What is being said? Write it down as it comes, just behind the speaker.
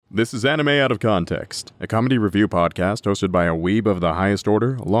This is Anime Out of Context, a comedy review podcast hosted by a weeb of the highest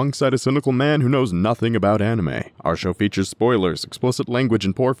order, alongside a cynical man who knows nothing about anime. Our show features spoilers, explicit language,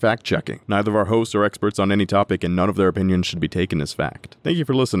 and poor fact-checking. Neither of our hosts are experts on any topic, and none of their opinions should be taken as fact. Thank you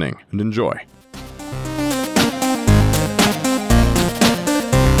for listening, and enjoy.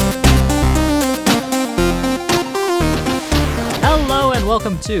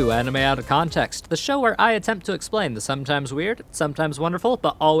 Welcome to Anime Out of Context, the show where I attempt to explain the sometimes weird, sometimes wonderful,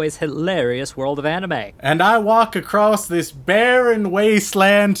 but always hilarious world of anime. And I walk across this barren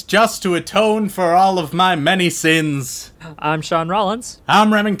wasteland just to atone for all of my many sins. I'm Sean Rollins.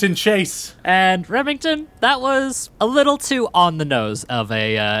 I'm Remington Chase. And Remington, that was a little too on the nose of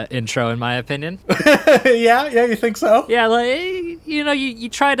a intro, in my opinion. Yeah, you think so? Yeah, like, you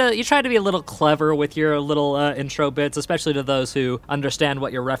try to be a little clever with your little intro bits, especially to those who understand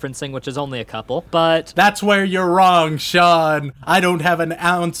what you're referencing, which is only a couple. But that's where you're wrong, Sean. I don't have an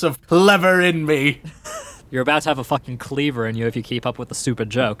ounce of clever in me. You're about to have a fucking cleaver in you if you keep up with the stupid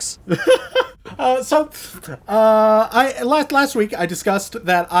jokes. Last week I discussed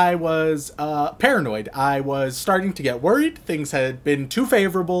that I was paranoid. I was starting to get worried. Things had been too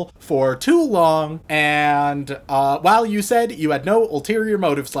favorable for too long, and while you said you had no ulterior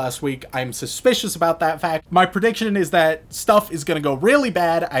motives last week, I'm suspicious about that fact. My prediction is that stuff is gonna go really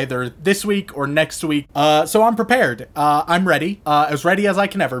bad either this week or next week, so I'm prepared. I'm ready, as ready as I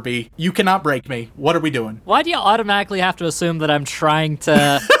can ever be. You cannot break me. What are we doing? Why do you automatically have to assume that I'm trying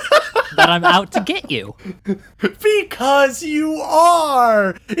to... that I'm out to get you? Because you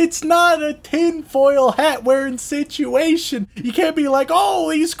are! It's not a tinfoil hat wearing situation. You can't be like, oh,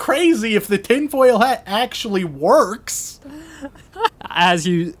 he's crazy if the tinfoil hat actually works. As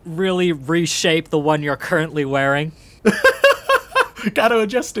you really reshape the one you're currently wearing. Gotta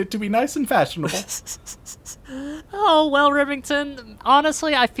adjust it to be nice and fashionable. Oh, well, Remington,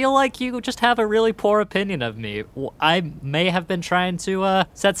 honestly, I feel like you just have a really poor opinion of me. I may have been trying to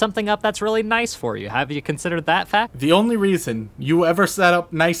set something up that's really nice for you. Have you considered that fact? The only reason you ever set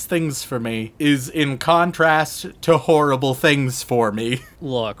up nice things for me is in contrast to horrible things for me.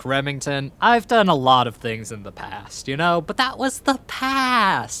 Look, Remington, I've done a lot of things in the past, but that was the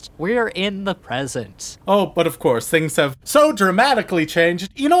past. We're in the present. Oh, but of course, things have so dramatically changed.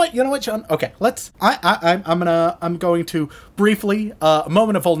 You know what, John? Okay, I'm going to briefly, a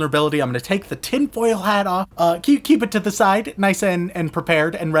moment of vulnerability, I'm going to take the tinfoil hat off, keep it to the side, nice and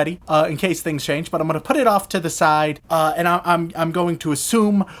prepared and ready, in case things change, but I'm going to put it off to the side, and I'm going to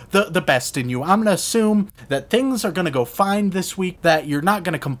assume the best in you. I'm going to assume that things are going to go fine this week, that you're not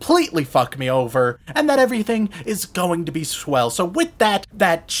going to completely fuck me over, and that everything is going to be swell. So with that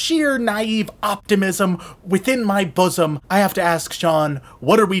sheer naive optimism within my bosom, I have to ask Sean,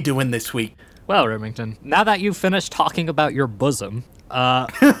 what are we doing this week? Well, Remington, now that you've finished talking about your bosom,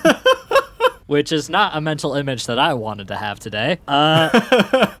 which is not a mental image that I wanted to have today,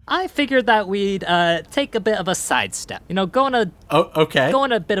 I figured that we'd take a bit of a sidestep. Go in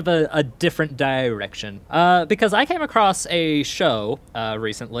a bit of a different direction. Because I came across a show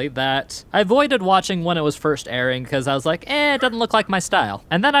recently that I avoided watching when it was first airing because I was like, it doesn't look like my style.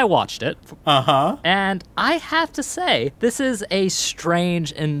 And then I watched it. And I have to say, this is a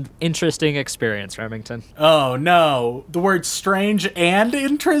strange and interesting experience, Remington. Oh, no. The word strange and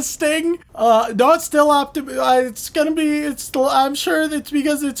interesting? No, it's still I'm sure it's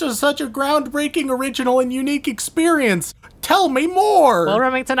because it's such a groundbreaking, original, and unique experience. Tell me more! Well,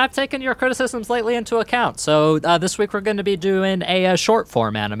 Remington, I've taken your criticisms lately into account, so this week we're going to be doing a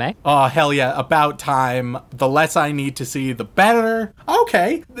short-form anime. Oh, hell yeah, about time. The less I need to see, the better.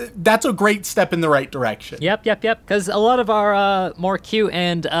 Okay, that's a great step in the right direction. Yep, because a lot of our more cute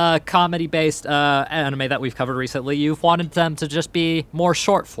and comedy-based anime that we've covered recently, you've wanted them to just be more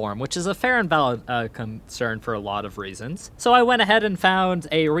short-form, which is a fair and valid concern for a lot of reasons. So I went ahead and found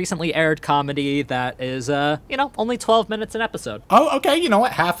a recently aired comedy that is, only 12 minutes an episode. Oh, okay, you know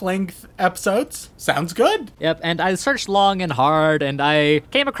what? Half-length episodes? Sounds good. Yep, and I searched long and hard, and I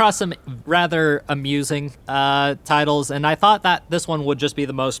came across some rather amusing titles, and I thought that this one would just be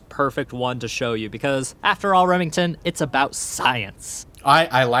the most perfect one to show you, because after all, Remington, it's about science.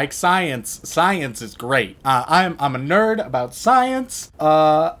 I like science. Science is great. I'm a nerd about science.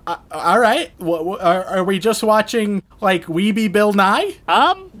 All right. Are we just watching like Weeby Bill Nye?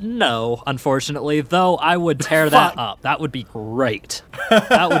 No, unfortunately. Though I would tear that up. That would be great.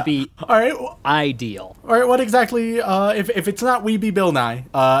 That would be all right. Ideal. All right. What exactly? If it's not Weeby Bill Nye,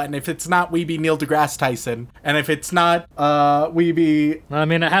 and if it's not Weeby Neil deGrasse Tyson, and if it's not Weeby, I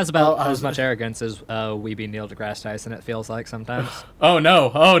mean, it has about as much arrogance as Weeby Neil deGrasse Tyson. It feels like sometimes.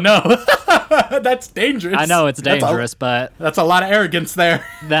 Oh no. That's dangerous. I know it's dangerous, but that's a lot of arrogance there.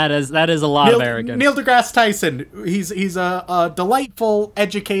 That is a lot of arrogance. Neil deGrasse Tyson, he's a delightful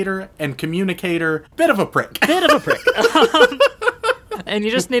educator and communicator. Bit of a prick. And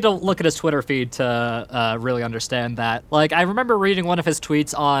you just need to look at his Twitter feed to really understand that. Like, I remember reading one of his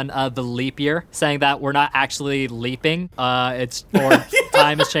tweets on the leap year, saying that we're not actually leaping, it's or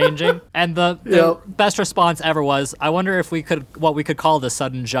time is changing. And the best response ever was, I wonder if what we could call the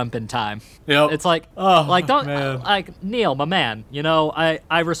sudden jump in time. Yep. It's like, Neil, my man, you know,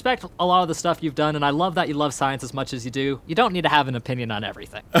 I respect a lot of the stuff you've done, and I love that you love science as much as you do. You don't need to have an opinion on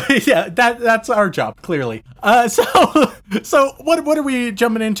everything. Yeah, that's our job, clearly. So what are we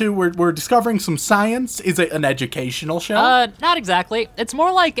jumping into? We're discovering some science. Is it an educational show? Not exactly. It's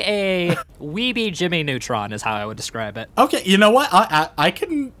more like a weeby Jimmy Neutron is how I would describe it. Okay, you know what?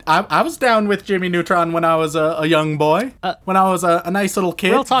 I was down with Jimmy Neutron when I was a young boy. When I was a nice little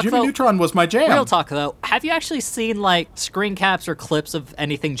kid. Real talk, Jimmy Neutron was my jam. Real talk, though. Have you actually seen, like, screen caps or clips of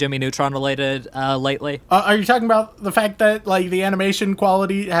anything Jimmy Neutron related lately? Are you talking about the fact that, like, the animation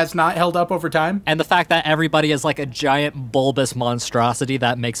quality has not held up over time? And the fact that everybody is like a giant bulbous monstrosity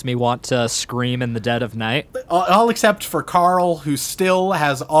that makes me want to scream in the dead of night? All except for Carl, who still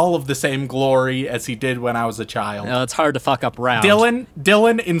has all of the same glory as he did when I was a child. It's hard to fuck up round.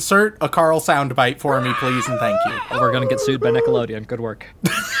 Dylan, insert a Carl soundbite for me, please, and thank you. We're gonna get sued by Nickelodeon. Good work.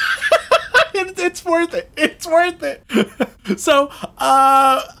 It's worth it. It's worth it. So,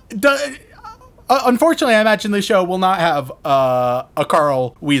 unfortunately, I imagine the show will not have a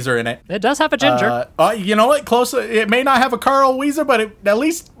Carl Wheezer in it. It does have a Ginger. You know what? Close. It may not have a Carl Wheezer, but it at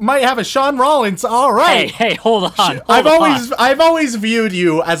least might have a Sean Rollins. All right. Hey, hold on. I've always viewed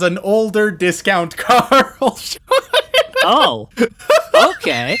you as an older discount Carl. Oh,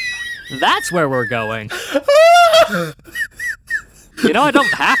 okay. That's where we're going. You know, I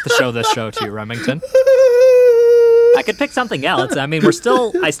don't have to show this show to you, Remington. I could pick something else. I mean, I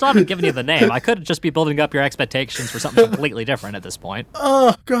still haven't given you the name. I could just be building up your expectations for something completely different at this point.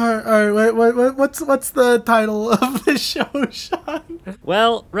 Oh, God. All right, wait, what's the title of this show, Sean?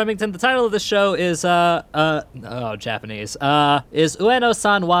 Well, Remington, the title of the show is, Japanese, is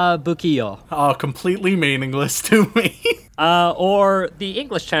Ueno-san wa Bukiyo. Oh, completely meaningless to me. Or the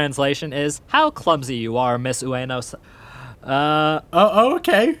English translation is, How Clumsy You Are, Miss Ueno-san.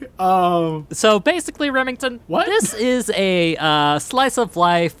 Okay. So basically, Remington, what? This is a slice of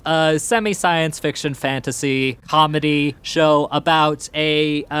life, semi-science fiction fantasy comedy show about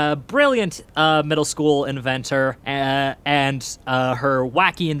a brilliant middle school inventor and her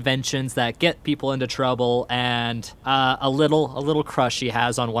wacky inventions that get people into trouble, and a little crush she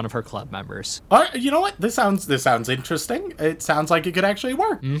has on one of her club members. You know what? This sounds interesting. It sounds like it could actually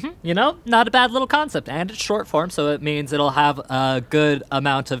work. Mm-hmm. You know, not a bad little concept, and it's short form, so it means it'll have a good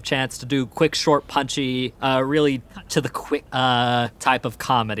amount of chance to do quick, short, punchy, really to the quick type of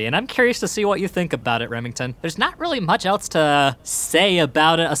comedy. And I'm curious to see what you think about it, Remington. There's not really much else to say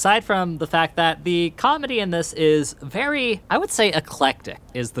about it aside from the fact that the comedy in this is very, I would say, eclectic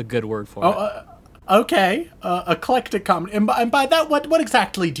is the good word for it. Okay, eclectic comedy. And by that, what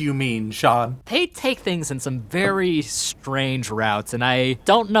exactly do you mean, Sean? They take things in some very strange routes, and I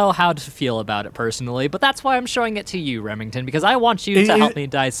don't know how to feel about it personally, but that's why I'm showing it to you, Remington, because I want you to help me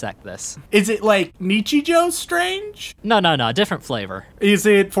dissect this. Is it like Nichijou strange? No, different flavor. Is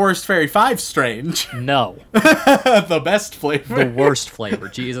it Forest Fairy 5 strange? No. The best flavor. The worst flavor,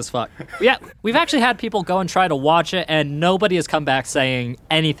 Jesus fuck. Yeah, we've actually had people go and try to watch it, and nobody has come back saying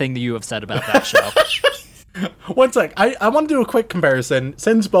anything that you have said about that show. One sec. I want to do a quick comparison.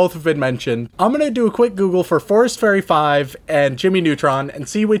 Since both have been mentioned, I'm going to do a quick Google for Forest Fairy 5 and Jimmy Neutron and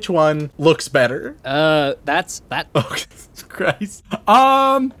see which one looks better. That's that. Oh, Christ.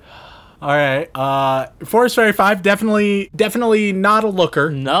 All right. Forest Fairy 5, definitely not a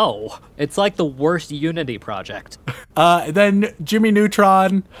looker. No. It's like the worst Unity project. Then Jimmy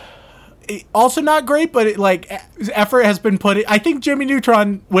Neutron, also not great, but effort has been put in. I think Jimmy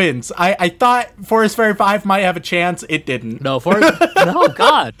Neutron wins. I thought Forest Fairy 5 might have a chance. It didn't. No, no,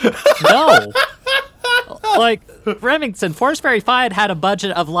 God. No. Like, Remington, Forest Fairy 5 had a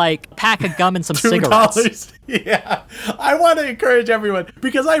budget of, like, pack of gum and some cigarettes. Yeah. I want to encourage everyone,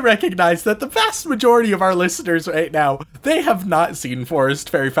 because I recognize that the vast majority of our listeners right now, they have not seen Forest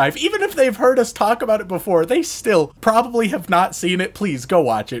Fairy 5. Even if they've heard us talk about it before, they still probably have not seen it. Please, go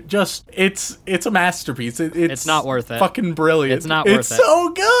watch it. It's a masterpiece. It's not worth it. Fucking brilliant. It's not worth it. It's so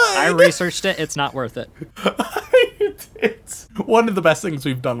good. I researched it. It's not worth it. It's one of the best things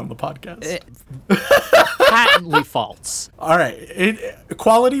we've done on the podcast. patently false. All right.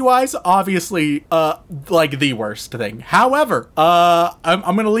 Quality-wise, obviously, like the worst thing. However, I'm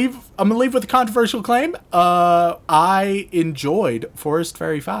gonna leave with a controversial claim. I enjoyed Forest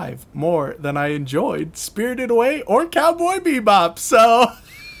Fairy 5 more than I enjoyed Spirited Away or Cowboy Bebop. So,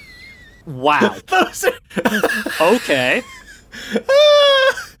 wow. Those are okay.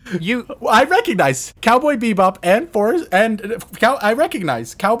 I recognize Cowboy Bebop I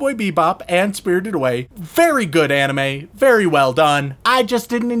recognize Cowboy Bebop and Spirited Away. Very good anime, very well done. I just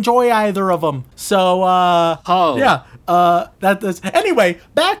didn't enjoy either of them. So, yeah. Anyway,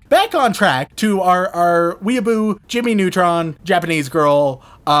 back on track to our weeaboo Jimmy Neutron Japanese girl.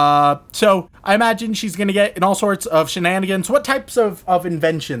 So I imagine she's gonna get in all sorts of shenanigans. What types of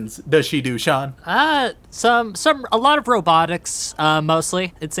inventions does she do, Sean? A lot of robotics,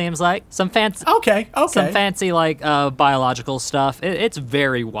 mostly, it seems like. Some fancy like biological stuff. It's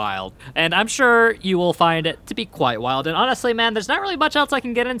very wild. And I'm sure you will find it to be quite wild. And honestly, man, there's not really much else I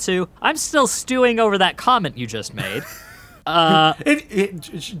can get into. I'm still stewing over that comment you just made.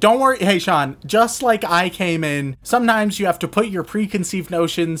 Don't worry. Hey, Sean, just like I came in, sometimes you have to put your preconceived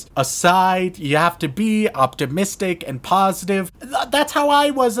notions aside. You have to be optimistic and positive. That's how I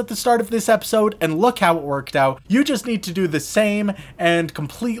was at the start of this episode, and look how it worked out. You just need to do the same and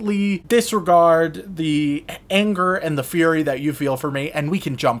completely disregard the anger and the fury that you feel for me, and we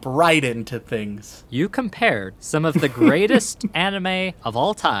can jump right into things. You compared some of the greatest anime of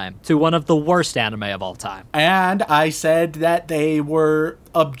all time to one of the worst anime of all time. And I said that they were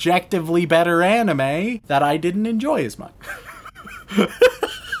objectively better anime that I didn't enjoy as much.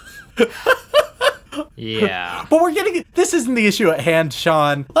 Yeah. But this isn't the issue at hand,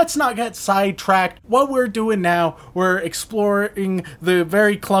 Sean. Let's not get sidetracked. What we're doing now, we're exploring the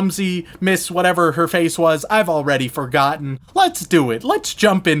very clumsy Miss whatever her face was. I've already forgotten. Let's do it. Let's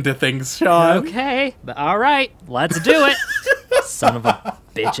jump into things, Sean. Okay. All right. Let's do it. Son of a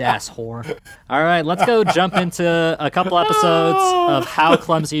bitch-ass whore. All right, let's go jump into a couple episodes of How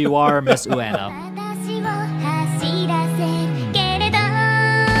Clumsy You Are, Miss Ueno.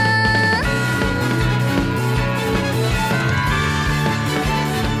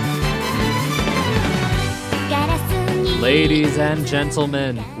 Ladies and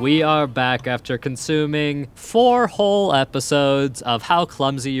gentlemen, we are back after consuming 4 whole episodes of How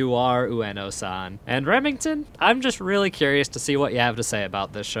Clumsy You Are, Ueno-san. And Remington, I'm just really curious to see what you have to say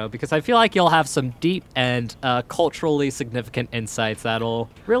about this show, because I feel like you'll have some deep and culturally significant insights that'll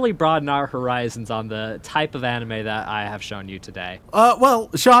really broaden our horizons on the type of anime that I have shown you today.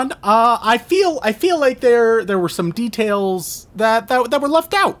 Well, Sean, I feel like there were some details that were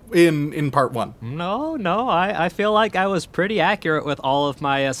left out in part 1. No, I feel like I was pretty accurate with all of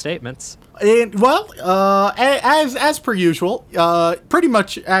my statements. As per usual, pretty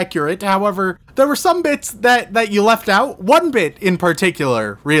much accurate. However, there were some bits that you left out. One bit in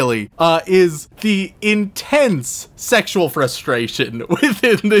particular, really, is the intense sexual frustration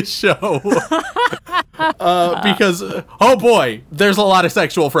within this show. Because, oh boy, there's a lot of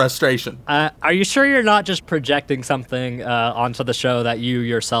sexual frustration. Are you sure you're not just projecting something onto the show that you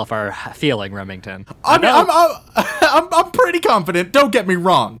yourself are feeling, Remington? I'm pretty confident. Don't get me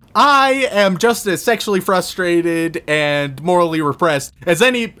wrong. I am just as sexually frustrated and morally repressed as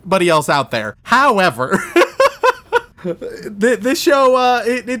anybody else out there. However, this show,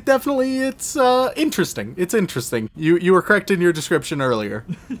 it definitely, it's interesting. It's interesting. You were correct in your description earlier.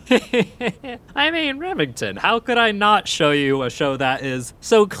 I mean, Remington, how could I not show you a show that is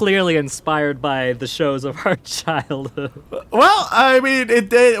so clearly inspired by the shows of our childhood? Well, I mean,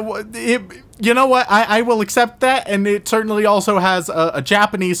 you know what? I will accept that, and it certainly also has a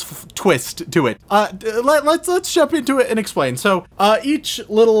Japanese twist to it. Let's jump into it and explain. So, each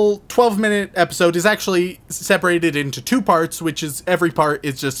little 12-minute episode is actually separated into 2 parts, which is every part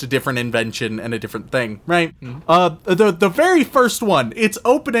is just a different invention and a different thing, right? Mm-hmm. The very first one, its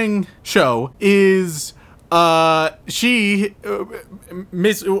opening show is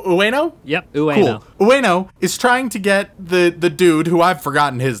Miss Ueno? Yep, Ueno. Cool. Ueno is trying to get the dude who I've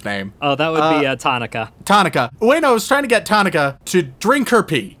forgotten his name. Oh, that would be Tanaka. Tanaka. Ueno is trying to get Tanaka to drink her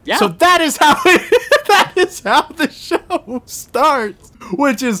pee. Yeah. So that is how the show starts,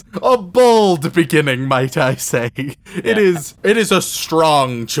 which is a bold beginning, might I say. Yeah. It is a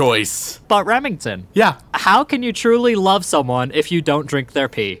strong choice. But Remington. Yeah. How can you truly love someone if you don't drink their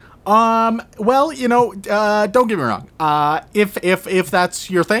pee? Well, don't get me wrong. If that's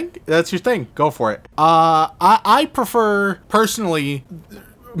your thing, that's your thing. Go for it. I prefer, personally,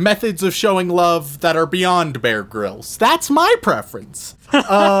 methods of showing love that are beyond Bear Grylls. That's my preference.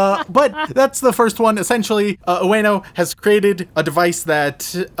 But that's the first one. Essentially, Ueno has created a device that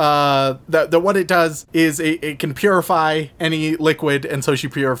what it does is it can purify any liquid, and so she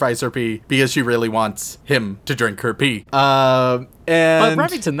purifies her pee because she really wants him to drink her pee. But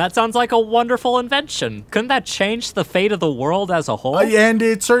Remington, that sounds like a wonderful invention. Couldn't that change the fate of the world as a whole? And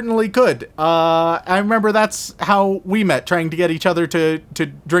it certainly could. I remember that's how we met, trying to get each other to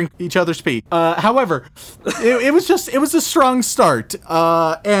drink each other's pee. However, it was a strong start,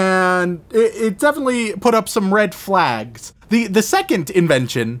 and it definitely put up some red flags. The second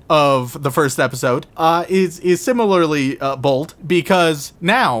invention of the first episode is similarly bold, because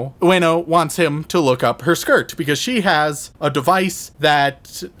now Ueno wants him to look up her skirt, because she has a device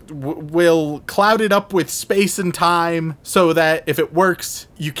that will cloud it up with space and time so that if it works,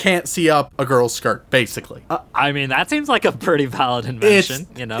 you can't see up a girl's skirt, basically. I mean, that seems like a pretty valid invention,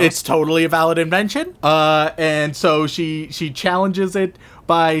 It's totally a valid invention. And so she challenges it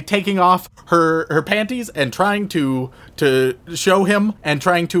by taking off her panties and trying to show him and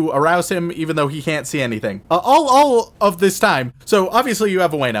trying to arouse him, even though he can't see anything. All of this time. So obviously you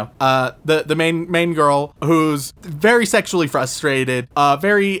have Ueno, the main girl, who's very sexually frustrated,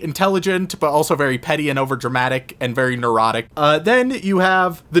 very intelligent, but also very petty and overdramatic and very neurotic. Then you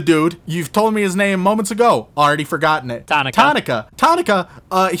have the dude. You've told me his name moments ago. Already forgotten it. Tanaka.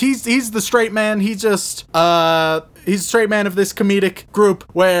 He's the straight man. He's just he's a straight man of this comedic group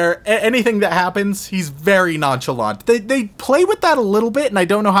where anything that happens, he's very nonchalant. They play with that a little bit, and I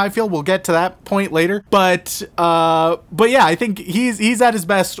don't know how I feel. We'll get to that point later. But yeah, I think he's at his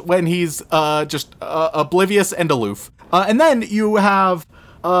best when he's just oblivious and aloof. And then you have,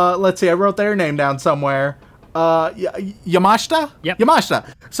 let's see, I wrote their name down somewhere. Yamashita? Yep.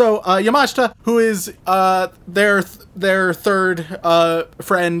 Yamashita. So, Yamashita, who is their third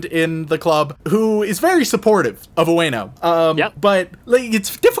friend in the club, who is very supportive of Ueno. Yep. But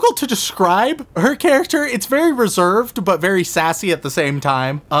it's difficult to describe her character. It's very reserved, but very sassy at the same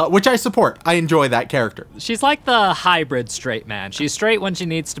time, which I support. I enjoy that character. She's like the hybrid straight man. She's straight when she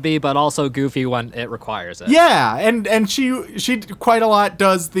needs to be, but also goofy when it requires it. Yeah, and she quite a lot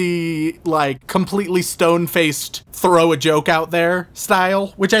does the, completely stone-faced throw a joke out there style,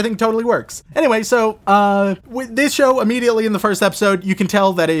 which I think totally works. Anyway, so with this show, immediately in the first episode, you can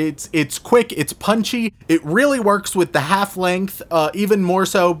tell that it's quick, it's punchy, it really works with the half length, even more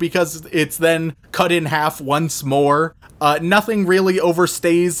so because it's then cut in half once more. Nothing really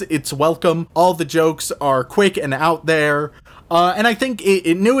overstays its welcome. All the jokes are quick and out there. And I think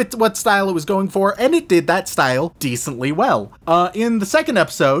it knew what style it was going for, and it did that style decently well. In the second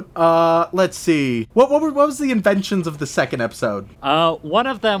episode, let's see. What was the inventions of the second episode? One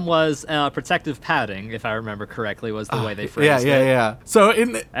of them was protective padding, if I remember correctly, was the way they phrased it. Yeah. So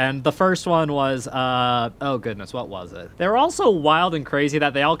and the first one was, oh goodness, what was it? They were also wild and crazy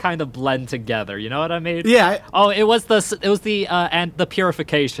that they all kind of blend together. You know what I mean? Yeah. It was the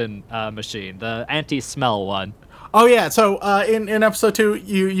purification machine, the anti-smell one. Oh yeah, so in episode 2,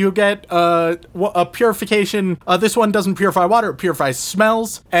 you get a purification. This one doesn't purify water; it purifies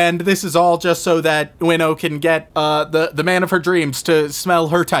smells, and this is all just so that Ueno can get the man of her dreams to smell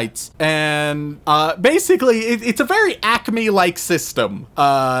her tights. And basically, it's a very Acme-like system.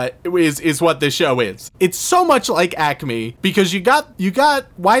 Is what this show is. It's so much like Acme because you got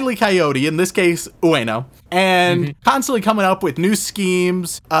Wile E. Coyote, in this case Ueno, and constantly coming up with new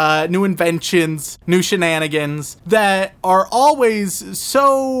schemes, new inventions, new shenanigans that are always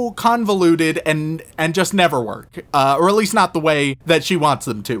so convoluted and just never work, or at least not the way that she wants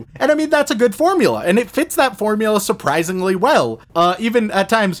them to. And I mean, that's a good formula, and it fits that formula surprisingly well, even at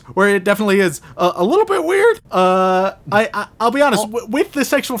times where it definitely is a little bit weird. I'll be honest, with the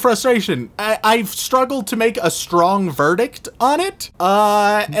sexual frustration, I've struggled to make a strong verdict on it,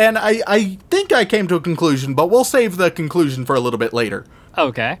 and I think I came to a conclusion, but we'll save the conclusion for a little bit later.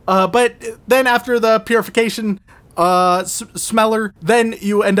 Okay. But then after the purification smeller, then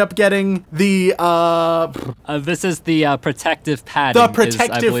you end up getting the this is the protective padding. The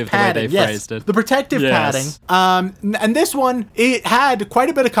protective I believe padding, the way they phrased it. The protective padding. And this one, it had quite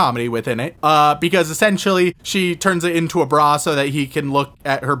a bit of comedy within it, because essentially she turns it into a bra so that he can look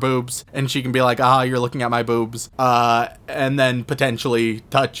at her boobs, and she can be like, you're looking at my boobs, and then potentially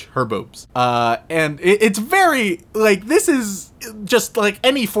touch her boobs. And it's very, this is just like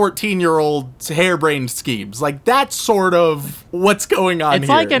any 14-year-old's harebrained schemes. Like, that's sort of what's going on here. It's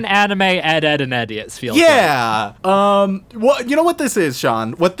like an anime Ed, and Eddie, it feels like. Well, you know what this is,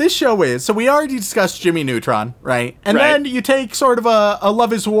 Sean? What this show is, so we already discussed Jimmy Neutron, right? And then you take sort of a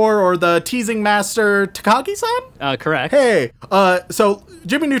Love is War or the Teasing Master Takagi-san? Correct. Hey, so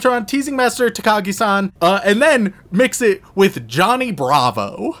Jimmy Neutron, Teasing Master Takagi-san, and then mix it with Johnny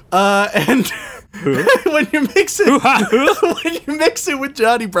Bravo. And when you mix it with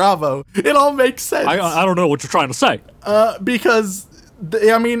Johnny Bravo, it all makes sense. I don't know what you're trying to say. Because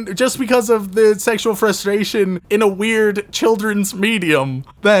just because of the sexual frustration in a weird children's medium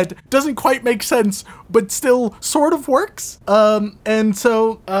that doesn't quite make sense, but still sort of works. So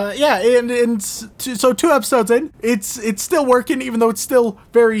 2 episodes in, it's still working, even though it's still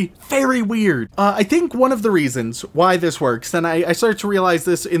very, very weird. I think one of the reasons why this works, and I started to realize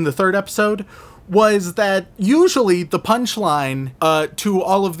this in the 3rd episode, was that usually the punchline to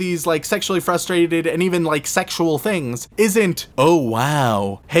all of these like sexually frustrated and even like sexual things isn't, oh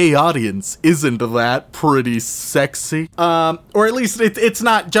wow, hey audience, isn't that pretty sexy? Or at least it's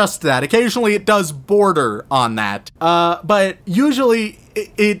not just that. Occasionally it does border on that. But usually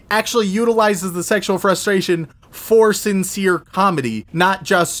it actually utilizes the sexual frustration for sincere comedy, not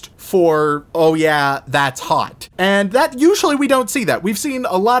just for, oh yeah, that's hot. And that usually we don't see that. We've seen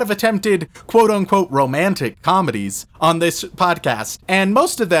a lot of attempted quote-unquote romantic comedies on this podcast, and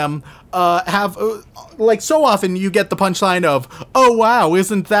most of them have, like so often you get the punchline of, oh wow,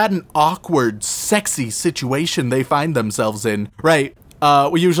 isn't that an awkward, sexy situation they find themselves in, right?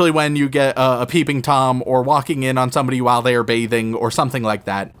 Usually when you get a peeping Tom or walking in on somebody while they are bathing or something like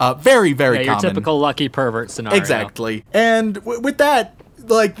that. Very, very common. Your typical lucky pervert scenario. Exactly. And with that,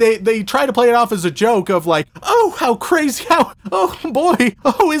 like, they try to play it off as a joke of like, oh, how crazy, oh boy,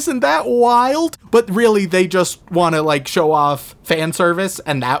 oh, isn't that wild? But really, they just want to like show off fan service,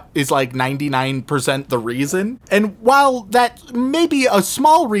 and that is like 99% the reason. And while that may be a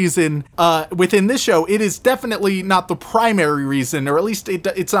small reason within this show, it is definitely not the primary reason, or at least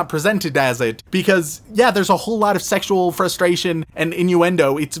it's not presented as it, because yeah, there's a whole lot of sexual frustration and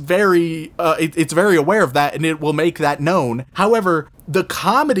innuendo. It's very aware of that, and it will make that known. However, the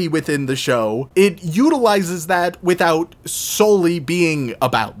comedy within the show, it utilizes that without solely being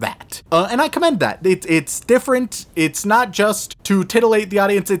about that. And I commend that. It's different. It's not just to titillate the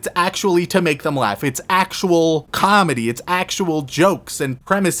audience. It's actually to make them laugh. It's actual comedy. It's actual jokes and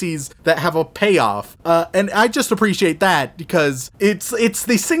premises that have a payoff. And I just appreciate that because it's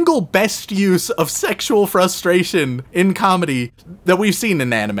the single best use of sexual frustration in comedy that we've seen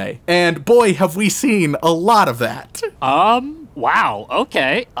in anime. And boy, have we seen a lot of that. Wow,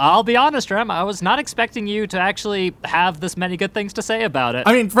 okay. I'll be honest, Rem, I was not expecting you to actually have this many good things to say about it.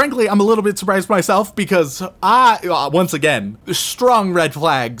 I mean, frankly, I'm a little bit surprised myself because once again, strong red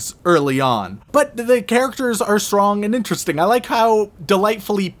flags early on. But the characters are strong and interesting. I like how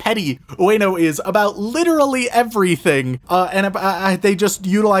delightfully petty Ueno is about literally everything, and they just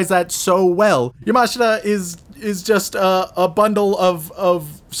utilize that so well. Yamashita is just a bundle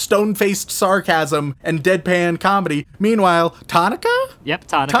of stone-faced sarcasm and deadpan comedy. Meanwhile, Tanaka? Yep,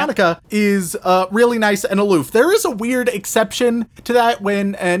 Tanaka. Tanaka is really nice and aloof. There is a weird exception to that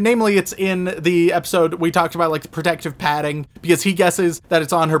when, namely, it's in the episode we talked about, like, the protective padding, because he guesses that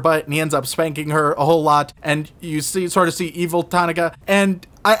it's on her butt, and he ends up spanking her a whole lot, and you sort of see evil Tanaka, and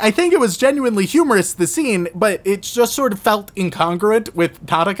I think it was genuinely humorous, the scene, but it just sort of felt incongruent with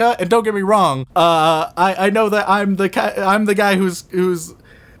Tanaka. And don't get me wrong, I know that I'm the guy who's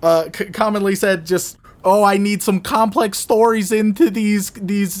commonly said just, oh, I need some complex stories into these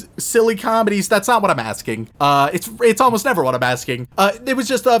silly comedies. That's not what I'm asking. It's almost never what I'm asking. It was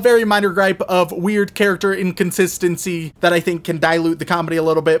just a very minor gripe of weird character inconsistency that I think can dilute the comedy a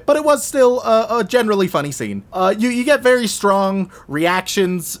little bit, but it was still a generally funny scene. You get very strong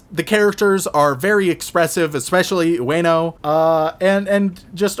reactions. The characters are very expressive, especially Ueno, and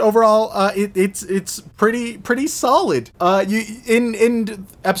just overall, it's pretty solid. In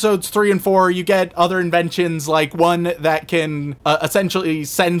episodes 3 and 4, you get other inventions, like one that can essentially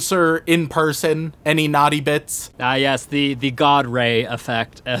censor in person any naughty bits. Yes, the God Ray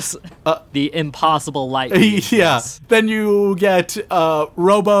effect as the impossible light. Yeah. Then you get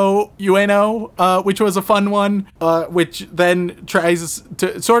Robo Ueno, which was a fun one, which then tries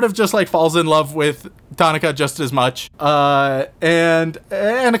to sort of just like falls in love with Tanaka just as much, and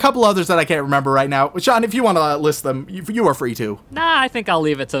a couple others that I can't remember right now. Sean, if you want to list them, you are free to. Nah, I think I'll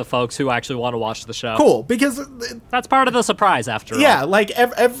leave it to folks who actually want to watch the show. Cool, because that's part of the surprise after all. Yeah, like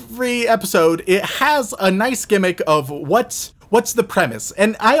every episode, it has a nice gimmick of what's what's the premise?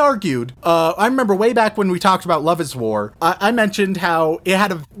 And I argued, I remember way back when we talked about Love is War, I mentioned how it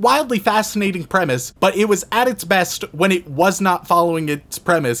had a wildly fascinating premise, but it was at its best when it was not following its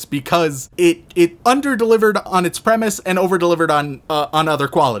premise because it under-delivered on its premise and over-delivered on other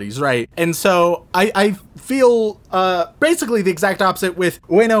qualities, right? And so I feel basically the exact opposite with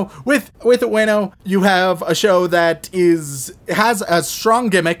Ueno. With Ueno, you have a show that has a strong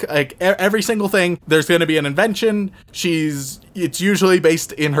gimmick. Like every single thing, there's going to be an invention. It's usually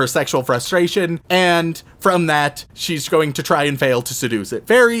based in her sexual frustration, and from that, she's going to try and fail to seduce it.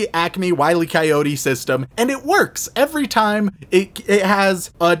 Very Acme, Wile E. Coyote system, and it works every time. It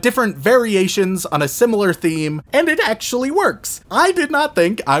has different variations on a similar theme, and it actually works. I did not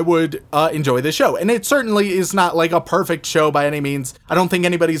think I would enjoy this show, and it certainly is not like a perfect show by any means. I don't think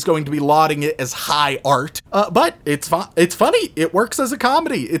anybody's going to be lauding it as high art, but it's funny. It works as a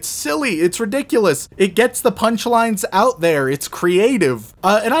comedy. It's silly. It's ridiculous. It gets the punchlines out there. It's creative,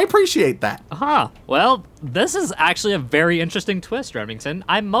 and I appreciate that. Well, this is actually a very interesting twist, Remington.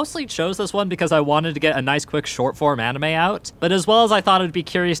 I mostly chose this one because I wanted to get a nice quick short form anime out, but as well as I thought I'd be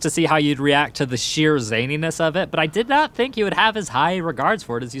curious to see how you'd react to the sheer zaniness of it, but I did not think you would have as high regards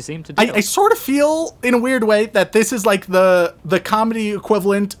for it as you seem to do. I sort of feel, in a weird way, that this is like the comedy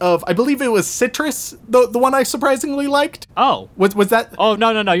equivalent of, I believe it was Citrus, the one I surprisingly liked. Oh. Was that? Oh,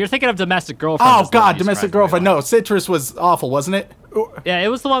 no. You're thinking of Domestic Girlfriend. Oh, God, Domestic Girlfriend. No, Citrus was awful, wasn't it? Yeah, it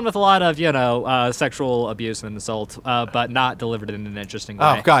was the one with a lot of, sexual abuse and assault, but not delivered in an interesting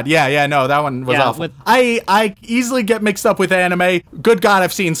way. Oh, God, yeah, no, that one was awful. I easily get mixed up with anime. Good God,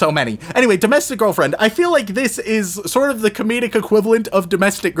 I've seen so many. Anyway, Domestic Girlfriend. I feel like this is sort of the comedic equivalent of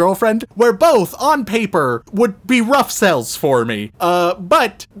Domestic Girlfriend, where both, on paper, would be rough sells for me.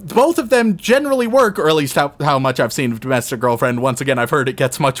 But both of them generally work, or at least how much I've seen of Domestic Girlfriend. Once again, I've heard it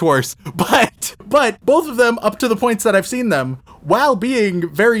gets much worse. But both of them, up to the points that I've seen them, while being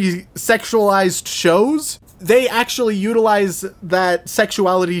very sexualized shows, they actually utilize that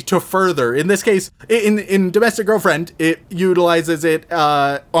sexuality to further. In this case, in Domestic Girlfriend, it utilizes it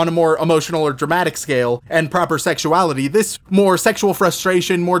on a more emotional or dramatic scale and proper sexuality. This more sexual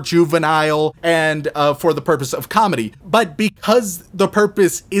frustration, more juvenile, and for the purpose of comedy. But because the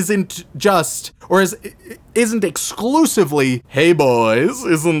purpose isn't just, or isn't exclusively, hey boys,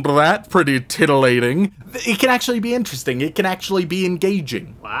 isn't that pretty titillating? It can actually be interesting. It can actually be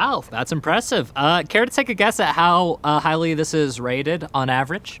engaging. Wow, that's impressive. Care to take a guess at how highly this is rated on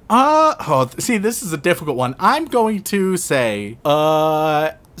average? See, this is a difficult one. I'm going to say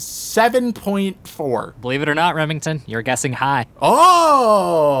 7.4. Believe it or not, Remington, you're guessing high.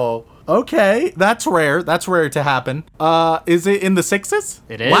 Oh! Okay, that's rare. That's rare to happen. Is it in the 6s?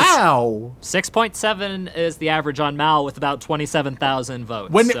 It is. Wow. 6.7 is the average on Mal with about 27,000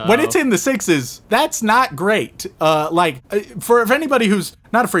 votes. When it's in the 6s, that's not great. For anybody who's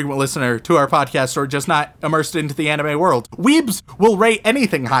not a frequent listener to our podcast or just not immersed into the anime world, weebs will rate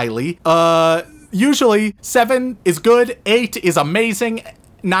anything highly. Usually 7 is good, 8 is amazing,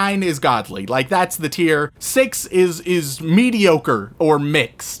 9 is godly. Like, that's the tier. 6 is mediocre or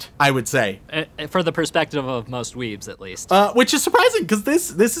mixed, I would say. For the perspective of most weebs, at least. Which is surprising, because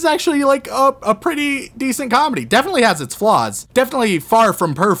this is actually, like, a pretty decent comedy. Definitely has its flaws. Definitely far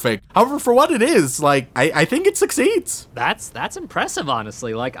from perfect. However, for what it is, like, I think it succeeds. That's impressive,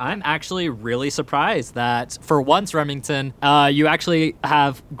 honestly. Like, I'm actually really surprised that, for once, Remington, you actually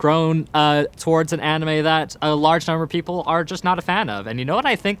have grown towards an anime that a large number of people are just not a fan of. And you know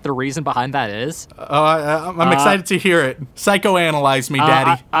what I think the reason behind that is? I'm excited to hear it. Psychoanalyze me,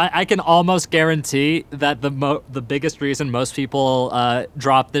 Daddy. I can almost guarantee that the biggest reason most people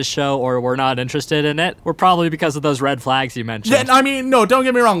dropped this show or were not interested in it were probably because of those red flags you mentioned. Yeah, I mean, no, don't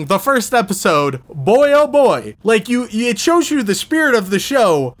get me wrong. The first episode, boy oh boy, like it shows you the spirit of the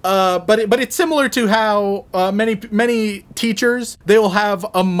show. But it's similar to how many teachers, they will have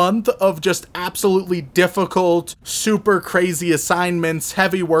a month of just absolutely difficult, super crazy assignments,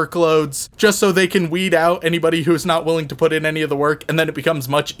 heavy workloads, just so they can weed out anybody who's not willing to put in any of the work, and then it becomes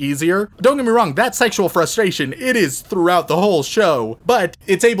much easier. Don't get me wrong, that sexual frustration, it is throughout the whole show, but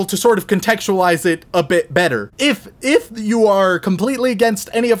it's able to sort of contextualize it a bit better. If you are completely against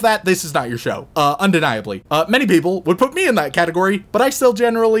any of that, this is not your show, undeniably. Many people would put me in that category, but I still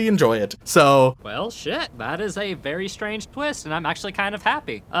generally enjoy it, so... Well, shit, that is a very strange twist, and I'm actually kind of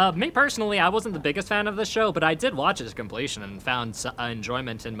happy. Me personally, I wasn't the biggest fan of the show, but I did watch it to completion and found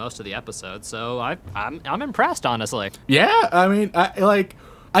enjoyment in most of the episodes, so I'm impressed, honestly. Yeah, I mean,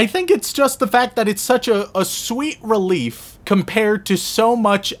 I think it's just the fact that it's such a sweet relief compared to so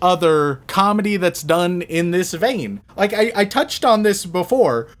much other comedy that's done in this vein. Like, I touched on this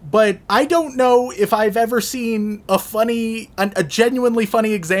before, but I don't know if I've ever seen a genuinely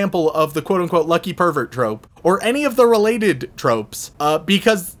funny example of the quote-unquote lucky pervert trope, or any of the related tropes,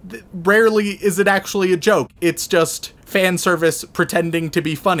 because rarely is it actually a joke. It's just fan service pretending to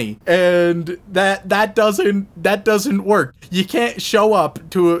be funny, and that doesn't work. You can't show up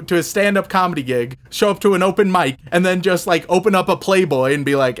to a stand-up comedy gig, show up to an open mic, and then just like open up a Playboy and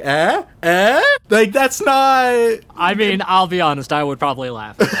be like, like, that's not... I mean, I'll be honest, I would probably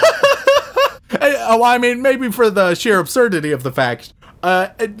laugh at that. I mean, maybe for the sheer absurdity of the fact.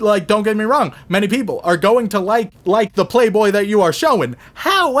 Like, don't get me wrong, many people are going to like the Playboy that you are showing.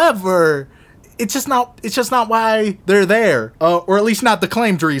 However, it's just not why they're there, or at least not the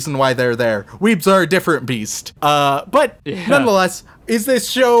claimed reason why they're there. Weebs are a different beast. But nonetheless, is this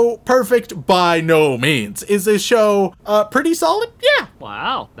show perfect? By no means. Is this show pretty solid? Yeah.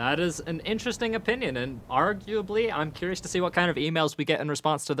 Wow, that is an interesting opinion, and arguably, I'm curious to see what kind of emails we get in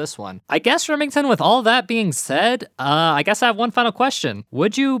response to this one. I guess, Remington, with all that being said, I guess I have one final question.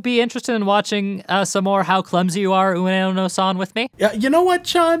 Would you be interested in watching some more How Clumsy You Are, Ueno-san with me? Yeah, you know what,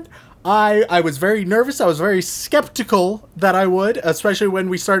 Sean? I was very nervous. I was very skeptical that I would, especially when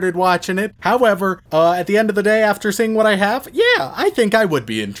we started watching it. However, at the end of the day, after seeing what I have, yeah, I think I would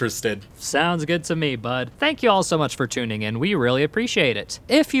be interested. Sounds good to me, bud. Thank you all so much for tuning in. We really appreciate it.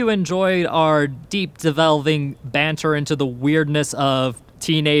 If you enjoyed our deep delving banter into the weirdness of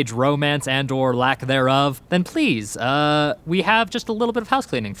teenage romance and or lack thereof, then please, we have just a little bit of house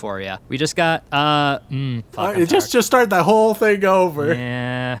cleaning for you. We just got, just start that whole thing over.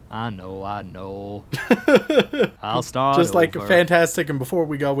 Yeah, I know. I'll start just like over. Fantastic, and before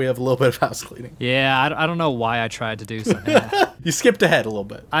we go, we have a little bit of house cleaning. Yeah, I don't know why I tried to do something. Yeah. You skipped ahead a little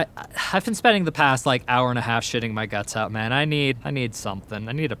bit. I've been spending the past, like, hour and a half shitting my guts out, man. I need something.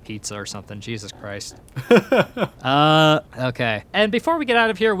 I need a pizza or something. Jesus Christ. Okay. And before we get out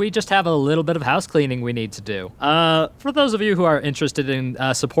of here, we just have a little bit of house cleaning we need to do. For those of you who are interested in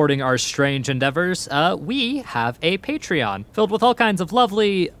supporting our strange endeavors, we have a Patreon filled with all kinds of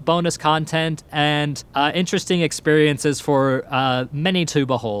lovely bonus content and interesting experiences for many to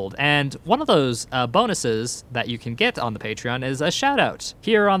behold. And one of those bonuses that you can get on the Patreon is a shout out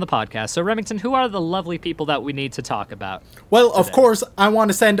here on the podcast. So Remington, who are the lovely people that we need to talk about? Well, today? Of course, I want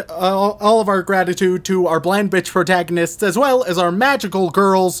to send all of our gratitude to our bland bitch protagonists, as well as our magical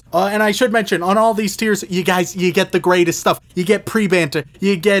girls. And I should mention, on all these tiers, you guys, you get the greatest stuff. You get pre-banter,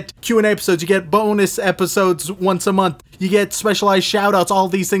 you get Q&A episodes, you get bonus episodes once a month, you get specialized shout-outs. All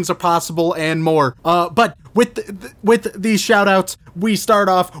these things are possible and more. But with these shout-outs, we start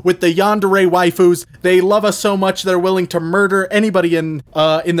off with the yandere waifus. They love us so much they're willing to murder anybody in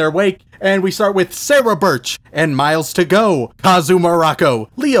their wake. And we start with Sarah Birch and Miles to Go, Kazu Morocco,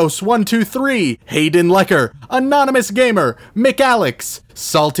 Leos123, Hayden Lecker, Anonymous Gamer, Mick Alex,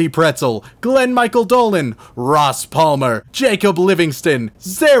 Salty Pretzel, Glenn Michael Dolan, Ross Palmer, Jacob Livingston,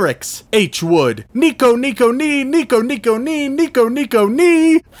 Xerix, H. Wood, Nico Nee,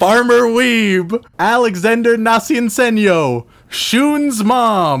 Farmer Weeb, Alexander Nasiensenyo, Shoon's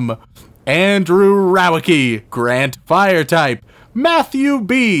Mom, Andrew Rowicki, Grant Firetype, Matthew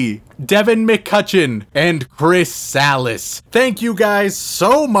B., Devin McCutcheon, and Chris Salas. Thank you guys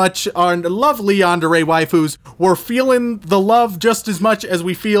so much, our lovely yandere waifus. We're feeling the love just as much as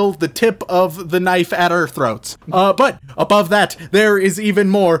we feel the tip of the knife at our throats. But above that, there is even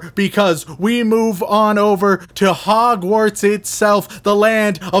more, because we move on over to Hogwarts itself, the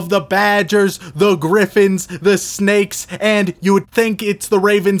land of the badgers, the griffins, the snakes, and you would think it's the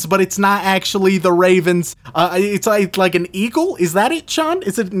ravens, but it's not actually the ravens. It's like an eagle? Is that it, Sean?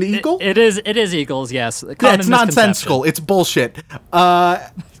 Is it an eagle? It is eagles, yes. Yeah, it's nonsensical. It's bullshit.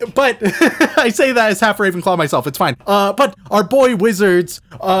 But I say that as half Ravenclaw myself. It's fine. But our boy wizards,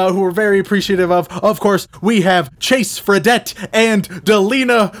 who we're very appreciative of course, we have Chase Fredette and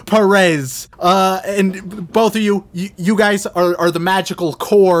Delina Perez. And both of you guys are the magical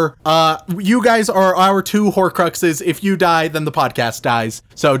core. You guys are our two Horcruxes. If you die, then the podcast dies.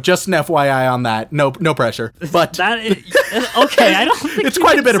 So just an FYI on that. No pressure. But that is, okay, I don't think it's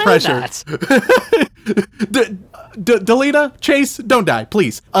quite a bit of pressure. Delina, Chase, don't die,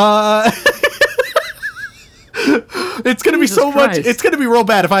 please. It's gonna be so much. It's gonna be real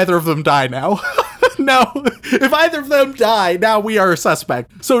bad if either of them die now. No, if either of them die, now we are a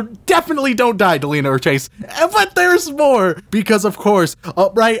suspect. So definitely don't die, Delina or Chase. But there's more, because of course,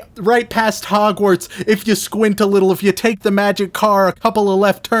 right past Hogwarts, if you squint a little, if you take the magic car a couple of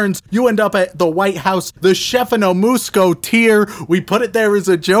left turns, you end up at the White House, the Chefanomusco tier. We put it there as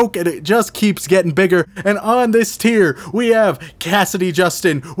a joke, and it just keeps getting bigger. And on this tier, we have Cassidy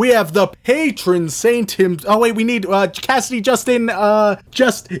Justin. We have the patron saint him. Oh wait, we need Cassidy Justin.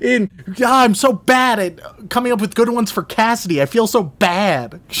 I'm so bad at coming up with good ones for Cassidy. I feel so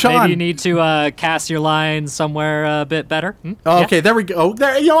bad. Sean, maybe you need to cast your lines somewhere a bit better. Okay, yeah. There we go.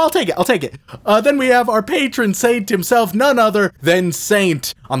 There, I'll take it. Then we have our patron saint himself, none other than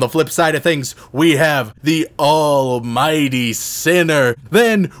Saint. On the flip side of things, we have the almighty sinner.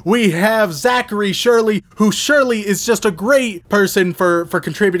 Then we have Zachary Shirley, who surely is just a great person for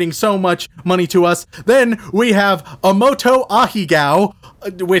contributing so much money to us. Then we have Amoto Ahigao,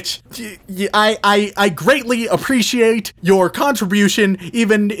 which I greatly appreciate your contribution,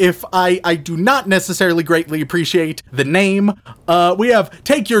 even if I do not necessarily greatly appreciate the name. We have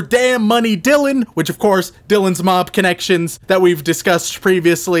Take Your Damn Money Dylan, which of course, Dylan's mob connections that we've discussed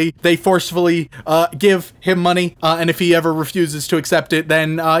previously, they forcefully give him money, and if he ever refuses to accept it,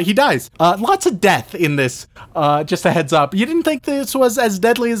 then he dies. Lots of death in this, just a heads up. You didn't think this was as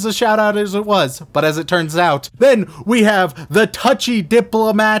deadly as a shout out as it was, but as it turns out. Then we have the touchy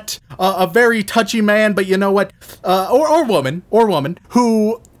diplomat, a very touchy man, but you know what, or woman,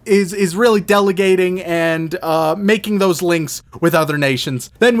 who is really delegating and making those links with other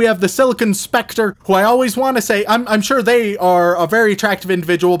nations. Then we have the Silicon Spectre, who I always want to say, I'm sure they are a very attractive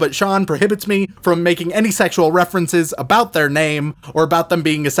individual, but Sean prohibits me from making any sexual references about their name or about them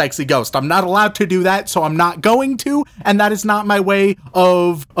being a sexy ghost. I'm not allowed to do that, so I'm not going to, and that is not my way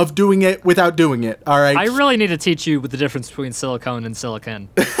of doing it without doing it, all right? I really need to teach you the difference between silicone and silicon.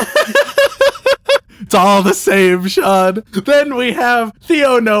 It's all the same, Sean. Then we have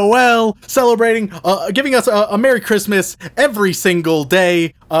Theo Noel celebrating, giving us a Merry Christmas every single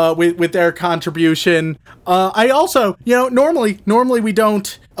day with their contribution. I also, normally we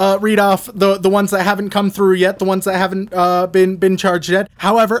don't read off the ones that haven't come through yet, the ones that haven't been charged yet.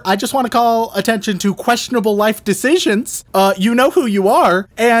 However, I just want to call attention to questionable life decisions. You know who you are,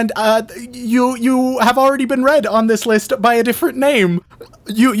 and you have already been read on this list by a different name.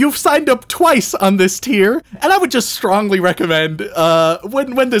 You've signed up twice on this tier, and I would just strongly recommend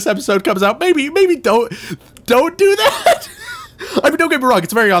when this episode comes out, maybe don't do that. I mean, don't get me wrong,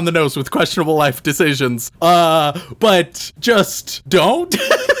 it's very on the nose with questionable life decisions, but just don't.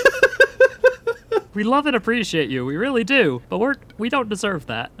 We love and appreciate you, we really do, but we don't deserve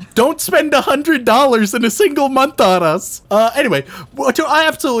that. Don't spend $100 in a single month on us. Anyway, to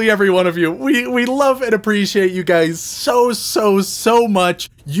absolutely every one of you, we love and appreciate you guys so much.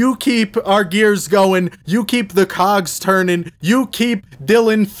 You keep our gears going. You keep the cogs turning. You keep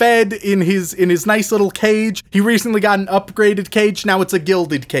Dylan fed in his nice little cage. He recently got an upgraded cage. Now it's a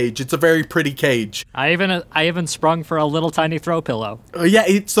gilded cage. It's a very pretty cage. I even sprung for a little tiny throw pillow. Yeah,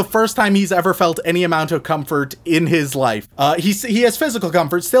 it's the first time he's ever felt any amount of comfort in his life. He has physical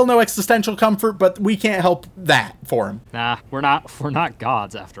comfort, still no existential comfort, but we can't help that for him. Nah, we're not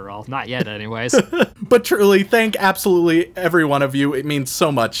gods after all. Not yet, anyways. But truly, thank absolutely every one of you. It means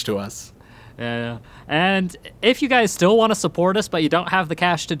so much to us. Yeah. And if you guys still want to support us, but you don't have the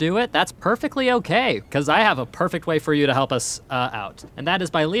cash to do it, that's perfectly okay, because I have a perfect way for you to help us out. And that is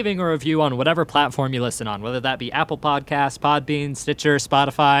by leaving a review on whatever platform you listen on, whether that be Apple Podcasts, Podbean, Stitcher,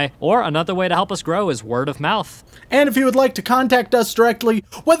 Spotify, or another way to help us grow is word of mouth. And if you would like to contact us directly,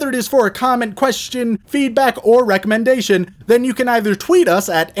 whether it is for a comment, question, feedback, or recommendation, then you can either tweet us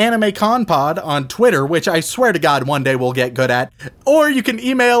at AnimeConPod on Twitter, which I swear to God one day we'll get good at, or you can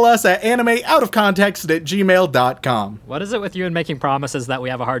email us at animeoutofcontext@gmail.com. What is it with you and making promises that we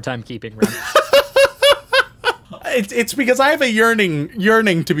have a hard time keeping, Ren? It's because I have a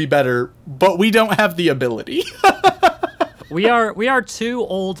yearning to be better, but we don't have the ability. We are two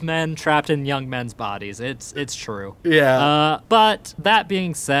old men trapped in young men's bodies. It's true. Yeah. But that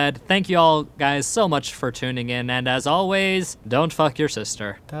being said, thank you all guys so much for tuning in, and as always, don't fuck your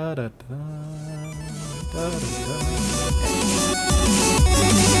sister. Da, da, da, da, da, da.